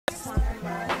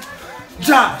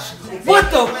Josh,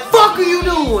 what the fuck are you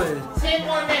doing? 10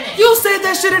 more minutes. You said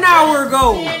that shit an hour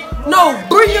ago. No,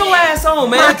 bring your ass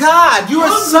on, man. My God, you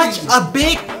are such a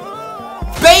big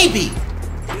baby.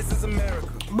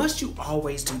 Must you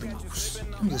always do the most?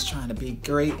 I'm just trying to be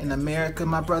great in America,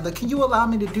 my brother. Can you allow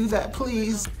me to do that,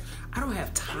 please? I don't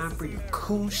have time for your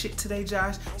cool shit today,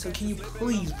 Josh, so can you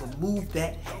please remove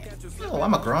that hat? Oh,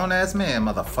 I'm a grown-ass man,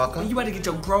 motherfucker. You better get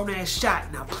your grown-ass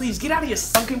shot. Now, please, get out of your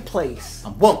sunken place.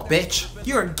 I'm woke, bitch.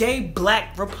 You're a gay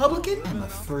black Republican? I'm a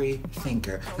free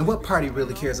thinker. And what party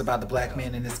really cares about the black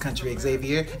man in this country,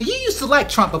 Xavier? You used to like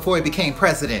Trump before he became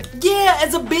president. Yeah,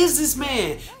 as a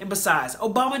businessman. And besides,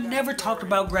 Obama never talked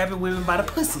about grabbing women by the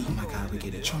pussy. Oh my God, we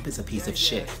get it. Trump is a piece of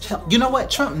shit. You know what?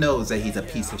 Trump knows that he's a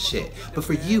piece of shit. But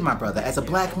for you, my brother, as a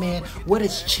black man, what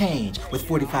has changed with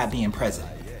 45 being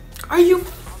president? Are you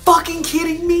fucking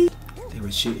kidding me? They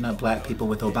were shooting up black people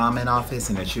with Obama in office,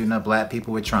 and they're shooting up black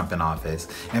people with Trump in office.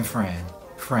 And friend,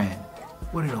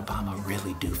 what did Obama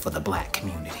really do for the black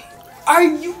community? Are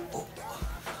you...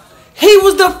 He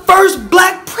was the first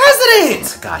black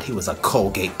president! God, he was a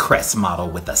Colgate Crest model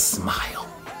with a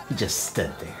smile. He just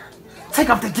stood there. Take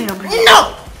off the damn hat.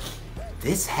 No!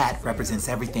 This hat represents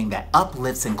everything that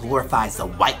uplifts and glorifies the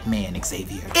white man,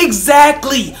 Xavier.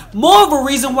 Exactly! More of a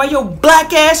reason why your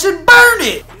black ass should burn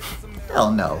it!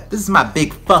 Hell no. This is my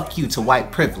big fuck you to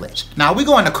white privilege. Now, are we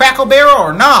going to Cracker Barrel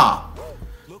or nah?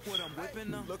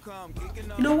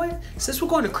 You know what? Since we're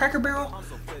going to Cracker Barrel,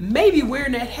 maybe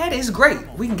wearing that hat is great.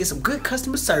 We can get some good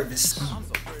customer service.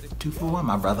 2 for 1,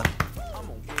 my brother.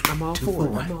 I'm all 2 for for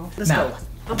it. 1. Let's now,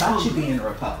 go. about you being a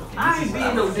Republican. I ain't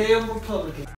being no damn Republican.